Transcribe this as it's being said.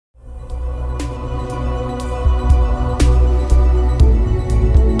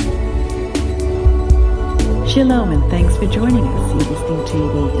Shalom and thanks for joining us. You're listening to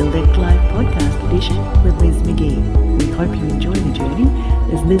the Elect Life Podcast Edition with Liz McGee. We hope you enjoy the journey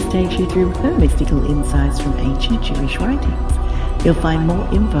as Liz takes you through her mystical insights from ancient Jewish writings. You'll find more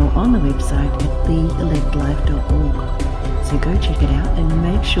info on the website at theelectlife.org. So go check it out and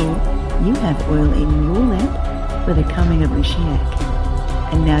make sure you have oil in your lamp for the coming of Mashiach.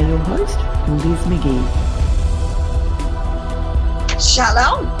 And now your host, Liz McGee.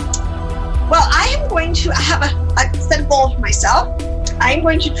 Shalom. Well, I am going to have a set of goals for myself. I am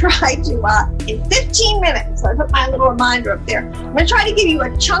going to try to, in 15 minutes, so I put my little reminder up there, I'm going to try to give you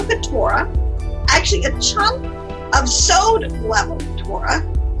a chunk of Torah, actually a chunk of Sod level Torah,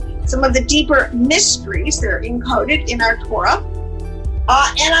 some of the deeper mysteries that are encoded in our Torah.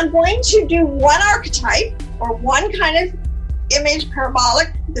 And I'm going to do one archetype or one kind of image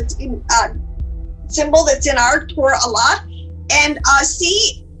parabolic that's in symbol that's in our Torah a lot, and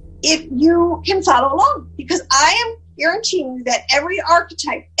see if you can follow along, because I am guaranteeing you that every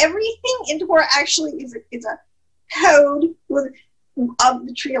archetype, everything in Torah actually is a code of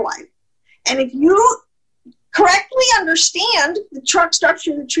the tree of life. And if you correctly understand the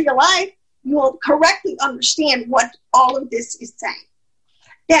structure of the tree of life, you will correctly understand what all of this is saying.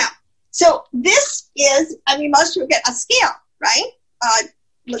 Now, so this is, most people get a scale, right?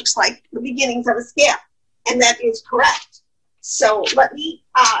 Looks like the beginnings of a scale, and that is correct. So let me,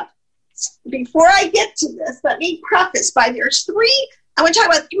 before I get to this, let me preface by I want to talk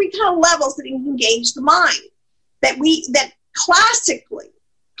about three kind of levels that engage the mind that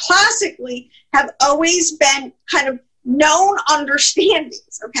classically have always been kind of known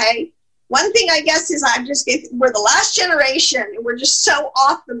understandings, okay? One thing I guess is we're the last generation and we're just so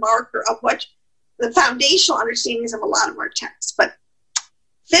off the marker of what the foundational understandings of a lot of our texts. But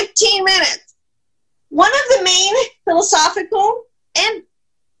 15 minutes. One of the main philosophical and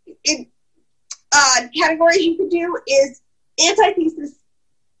categories you could do is antithesis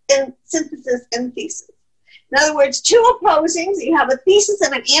and synthesis and thesis. In other words, two opposings. You have a thesis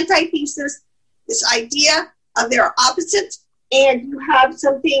and an antithesis, this idea of their opposites, and you have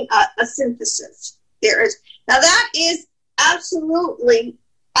something, a synthesis. Now that is absolutely,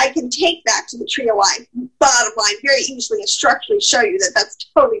 I can take that to the tree of life, bottom line, very easily and structurally show you that that's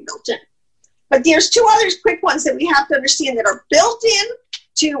totally built in. But there's two others, quick ones that we have to understand that are built in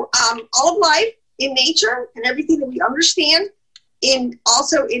to all of life in nature and everything that we understand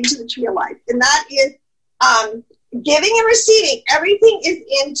also into the tree of life. And that is giving and receiving. Everything is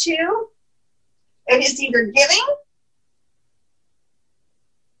it is either giving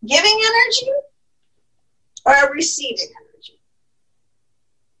energy or receiving energy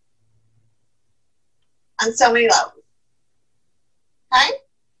on so many levels. Okay?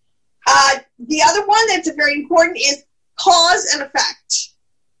 The other one that's very important is cause and effect.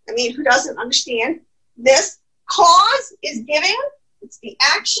 Who doesn't understand this? Cause is giving, it's the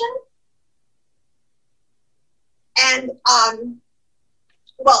action. And,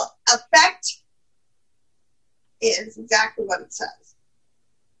 effect is exactly what it says.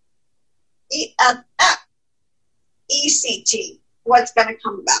 E-F-F-E-C-T, what's going to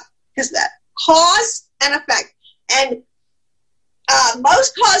come about. Because that cause and effect. And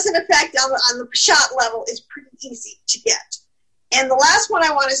most cause and effect on the Peshat level is pretty easy to get. And the last one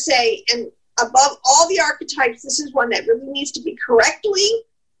I want to say, and above all the archetypes, this is one that really needs to be correctly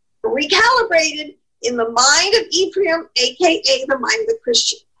recalibrated in the mind of Ephraim, a.k.a. the mind of the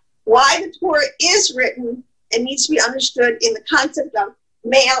Christian. Why the Torah is written and needs to be understood in the concept of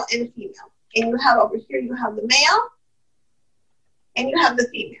male and female. And you have over here, you have the male and you have the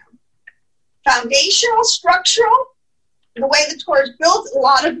female. Foundational, structural, the way the Torah is built, a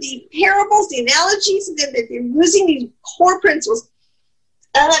lot of the parables, the analogies, that they're using these core principles.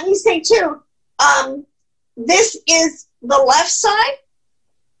 And let me say too, this is the left side,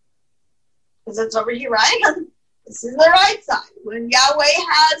 because it's over here, right? This is the right side. When Yahweh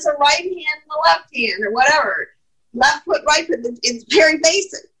has a right hand and a left hand, or whatever, left foot, right foot, it's very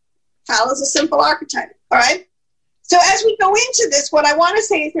basic. Follows a simple archetype, all right? So as we go into this, what I want to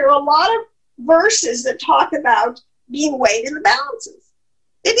say is there are a lot of verses that talk about being weighed in the balances.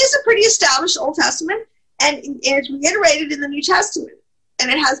 It is a pretty established Old Testament, and it's reiterated in the New Testament,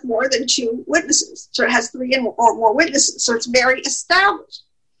 and it has more than two witnesses. So it has three or more witnesses, so it's very established.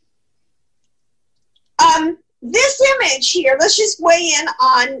 This image here, let's just weigh in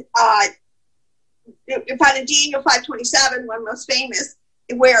on, you find in Daniel 5:27, one most famous,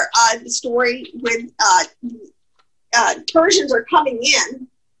 where the story with Persians are coming in.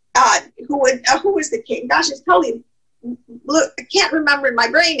 Who was the king? Gosh, it's totally, I can't remember in my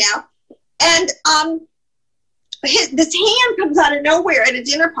brain now. And this hand comes out of nowhere at a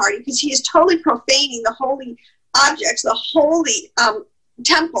dinner party because he is totally profaning the holy objects, the holy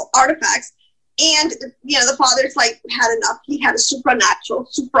temple artifacts. And, the father's like, had enough. He had a supernatural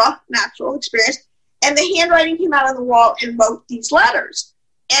experience. And the handwriting came out on the wall and wrote these letters.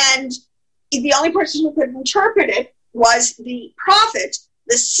 And the only person who could interpret it was the prophet,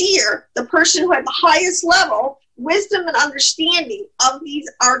 the seer, the person who had the highest level, wisdom and understanding of these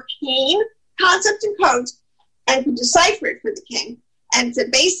arcane concepts and codes, and could decipher it for the king. And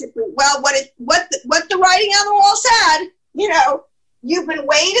said basically, well, what the writing on the wall said, you've been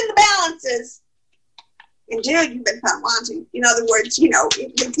weighed in the balances, and dude, you've been found wanting. In other words, the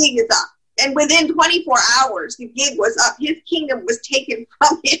gig is up. And within 24 hours, the gig was up. His kingdom was taken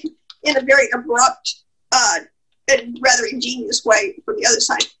from him in a very abrupt and rather ingenious way from the other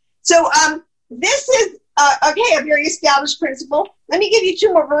side. So this is, a very established principle. Let me give you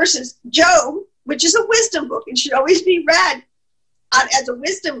 2 more verses. Job, which is a wisdom book and should always be read as a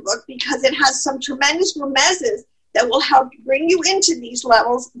wisdom book because it has some tremendous remezes that will help bring you into these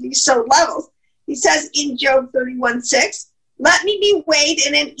levels, these soul levels. He says in Job 31:6, let me be weighed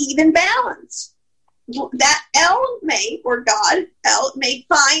in an even balance, that El may, or God, El may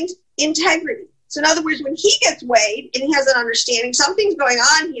find integrity. So in other words, when he gets weighed and he has an understanding, something's going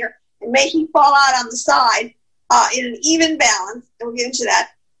on here, and may he fall out on the side in an even balance, and we'll get into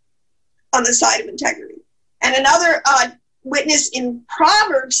that, on the side of integrity. And another witness in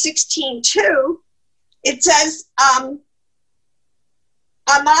Proverbs 16:2, it says,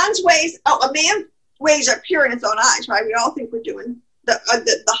 a man's ways are pure in his own eyes, right? We all think we're doing the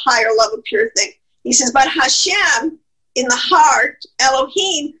higher level pure thing. He says, but Hashem in the heart,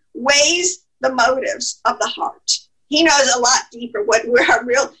 Elohim, weighs the motives of the heart. He knows a lot deeper what our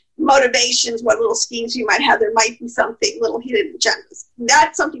real motivations, what little schemes you might have. There might be something, little hidden agendas.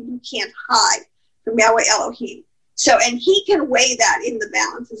 That's something you can't hide from Yahweh Elohim. So, and he can weigh that in the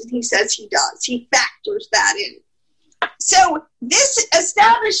balances, and he says he does. He factors that in. So this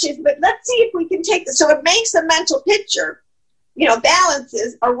establishes, but let's see if we can take this. So it makes a mental picture,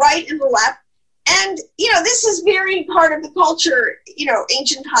 balances a right and the left. And, this is very part of the culture,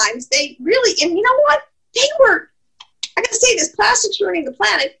 ancient times. They really, and you know what? They were, I'm going to say this, plastics ruining the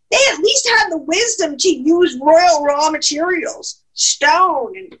planet. They at least had the wisdom to use royal raw materials,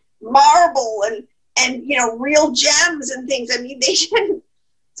 stone and marble and real gems and things. I mean, they didn't.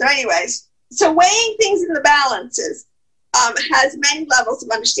 So anyways, so weighing things in the balances has many levels of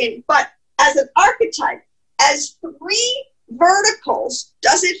understanding. But as an archetype, as 3 verticals,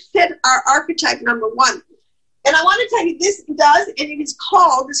 does it fit our archetype number 1? And I want to tell you, this does, and it is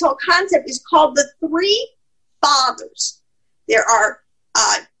called, this whole concept is called the 3 fathers. There are,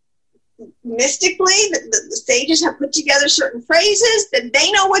 mystically, the sages have put together certain phrases that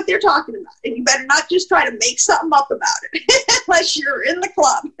they know what they're talking about. And you better not just try to make something up about it, unless you're in the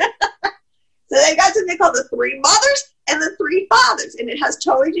club. So they've got something called the 3 mothers and the 3 fathers. And it has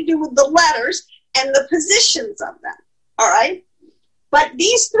totally to do with the letters and the positions of them. All right? But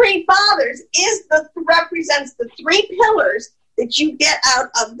these 3 fathers represents the 3 pillars that you get out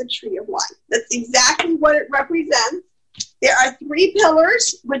of the tree of life. That's exactly what it represents. There are 3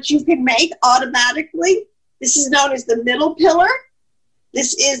 pillars which you can make automatically. This is known as the middle pillar.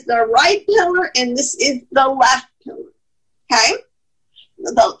 This is the right pillar, and this is the left pillar. Okay?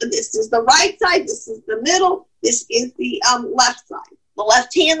 This is the right side. This is the middle. This is the left side. The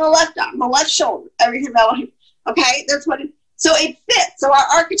left hand, the left arm, the left shoulder. Everything about him. Okay? That's what it. So it fits. So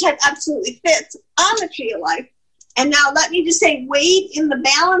our archetype absolutely fits on the tree of life. And now let me just say, weighed in the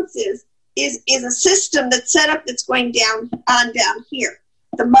balances is a system that's set up that's going down here.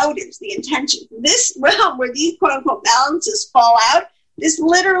 The motives, the intentions. This realm where these quote-unquote balances fall out, this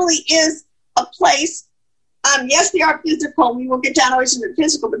literally is a place, yes, they are physical. We will get down always into the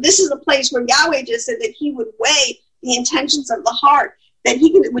physical, but this is a place where Yahweh just said that he would weigh the intentions of the heart, that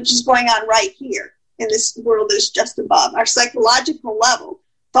he can, which is going on right here in this world that is just above our psychological level.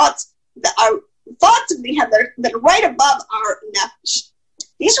 Thoughts that we have that are right above our nefesh.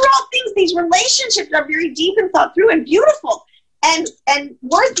 These are all things, these relationships are very deep and thought through and beautiful and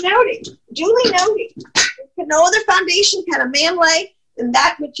worth noting, duly noting. No other foundation can a man lay than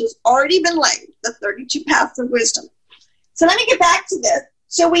that which has already been laid, the 32 paths of wisdom. So let me get back to this.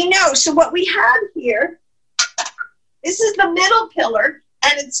 So we know, so what we have here, this is the middle pillar,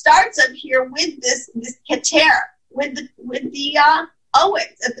 and it starts up here with this keter, with the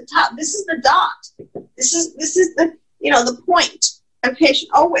always at the top. This is the dot. This is the the point. Okay,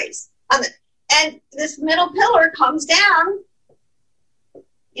 always on it. And this middle pillar comes down,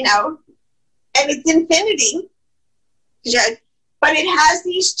 and it's infinity. But it has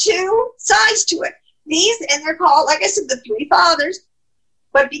these 2 sides to it. these, and they're called, like I said, the three fathers.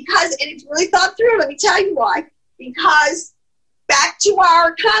 But because, and it's really thought through, let me tell you why. Because back to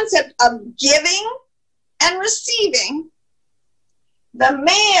our concept of giving and receiving, the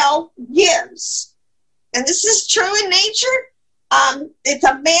male gives. And this is true in nature. It's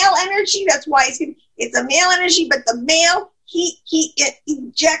a male energy. That's why it's a male energy, but the male, he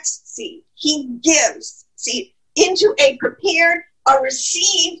ejects seed. He gives seed into a prepared or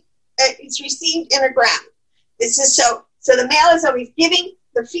received, it's received in a ground. This is so the male is always giving.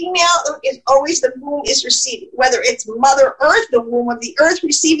 The female is always, the womb is receiving, whether it's Mother Earth, the womb of the earth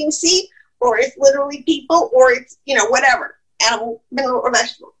receiving seed, or it's literally people, or it's, whatever, animal, mineral, or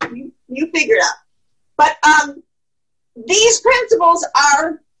vegetable. You figure it out. But these principles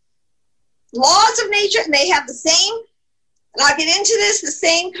are laws of nature, and they have the same, and I'll get into this, the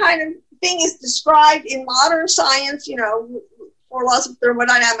same kind of thing is described in modern science, 4 laws of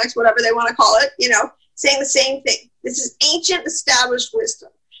thermodynamics, whatever they want to call it, saying the same thing. This is ancient, established wisdom.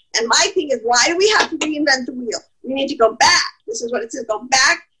 And my thing is, why do we have to reinvent the wheel? We need to go back. This is what it says, go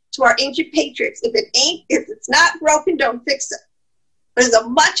back to our ancient patriots. If it's not broken, don't fix it. There's a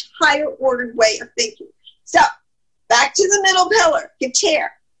much higher ordered way of thinking. So, back to the middle pillar, Keter.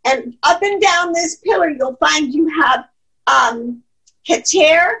 And up and down this pillar, you'll find you have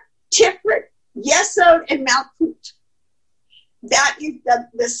Keter, Tiferet, Yesod, and Malkut. That is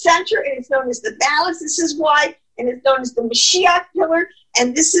the center, and it's known as the balance. This is why, and it's known as the Mashiach pillar.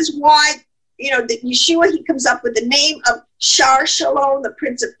 And this is why, that Yeshua, he comes up with the name of Shar Shalom, the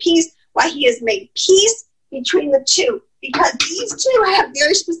Prince of Peace, why he has made peace between the two. Because these two have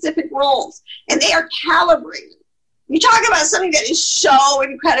very specific roles, and they are calibrated. You talk about something that is so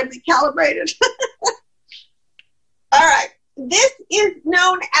incredibly calibrated. All right. This is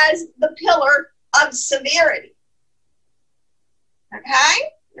known as the pillar of severity.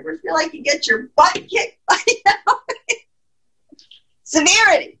 Okay? Never feel like you get your butt kicked by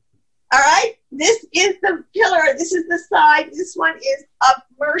severity. All right? This is the pillar. This is the side. This one is of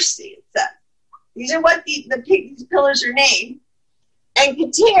mercy, it says. These are what these pillars are named. And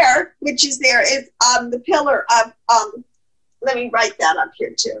Keter, which is there, is the pillar of, let me write that up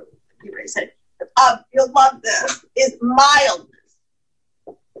here too. You'll love this, is mildness.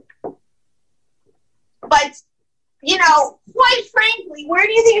 But, quite frankly, where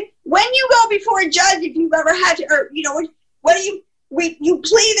do you think, when you go before a judge, if you've ever had to, or, what do you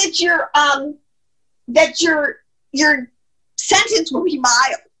plead that your sentence will be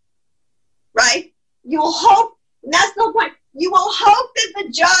mild, right? You will hope, and that's the point, you will hope that the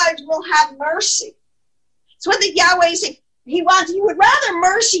judge will have mercy. It's what the Yahweh is saying. He would rather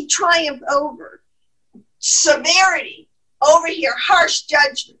mercy triumph over severity, over here, harsh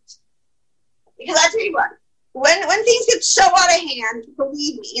judgment. Because I tell you what, when things get so out of hand,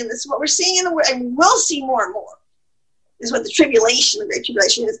 believe me, and this is what we're seeing in the world, and we'll see more and more, is what the Great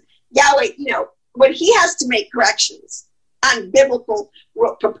Tribulation is. Yahweh, when he has to make corrections on biblical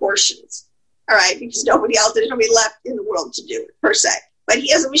proportions, all right, because there's nobody left in the world to do it, per se. But he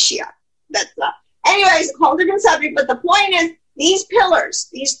has a Mashiach. That's anyways, a whole different subject. But the point is, these pillars,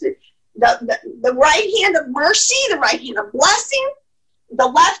 the right hand of mercy, the right hand of blessing, the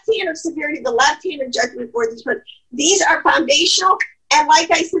left hand of severity, the left hand of judgment, or these are foundational. And like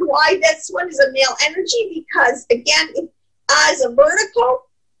I said, why this one is a male energy? Because again, as a vertical,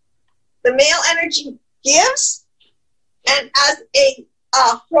 the male energy gives, and as a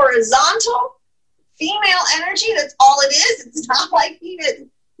horizontal female energy, that's all it is. It's not like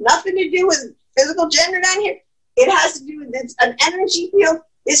nothing to do with physical gender down here. It has to do with an energy field.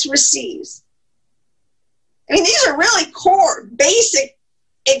 This receives. I mean, these are really core, basic,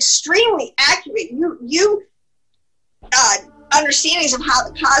 extremely accurate understandings of how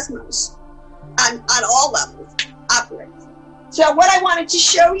the cosmos on all levels operates. So what I wanted to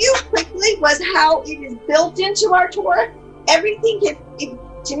show you quickly was how it is built into our Torah. Everything,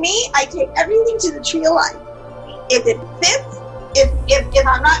 to me, I take everything to the tree of life. If it fits, if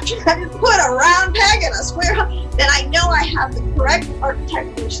I'm not trying to put a round peg in a square hole, then I know I have the correct architectural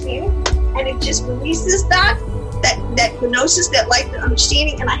understanding, and it just releases that gnosis, that light, that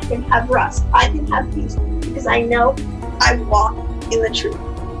understanding, and I can have rest. I can have peace because I know I walk in the truth.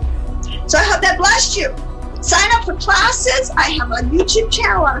 So I hope that blessed you. Sign up for classes. I have a YouTube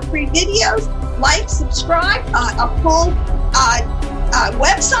channel, a lot of free videos. Like, subscribe, a full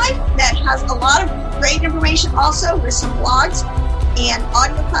website that has a lot of great information also with some blogs and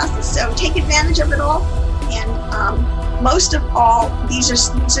audio classes. So take advantage of it all. And most of all, these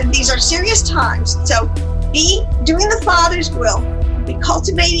are serious times. So be doing the Father's will. Be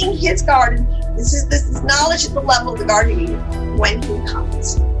cultivating His garden. This is knowledge at the level of the Garden of Eden when He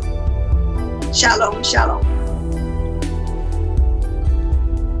comes. Shalom, shalom.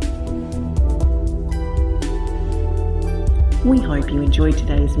 We hope you enjoyed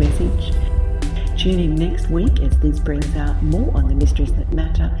today's message. Tune in next week as Liz brings out more on the mysteries that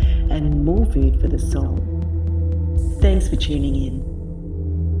matter and more food for the soul. Thanks for tuning in.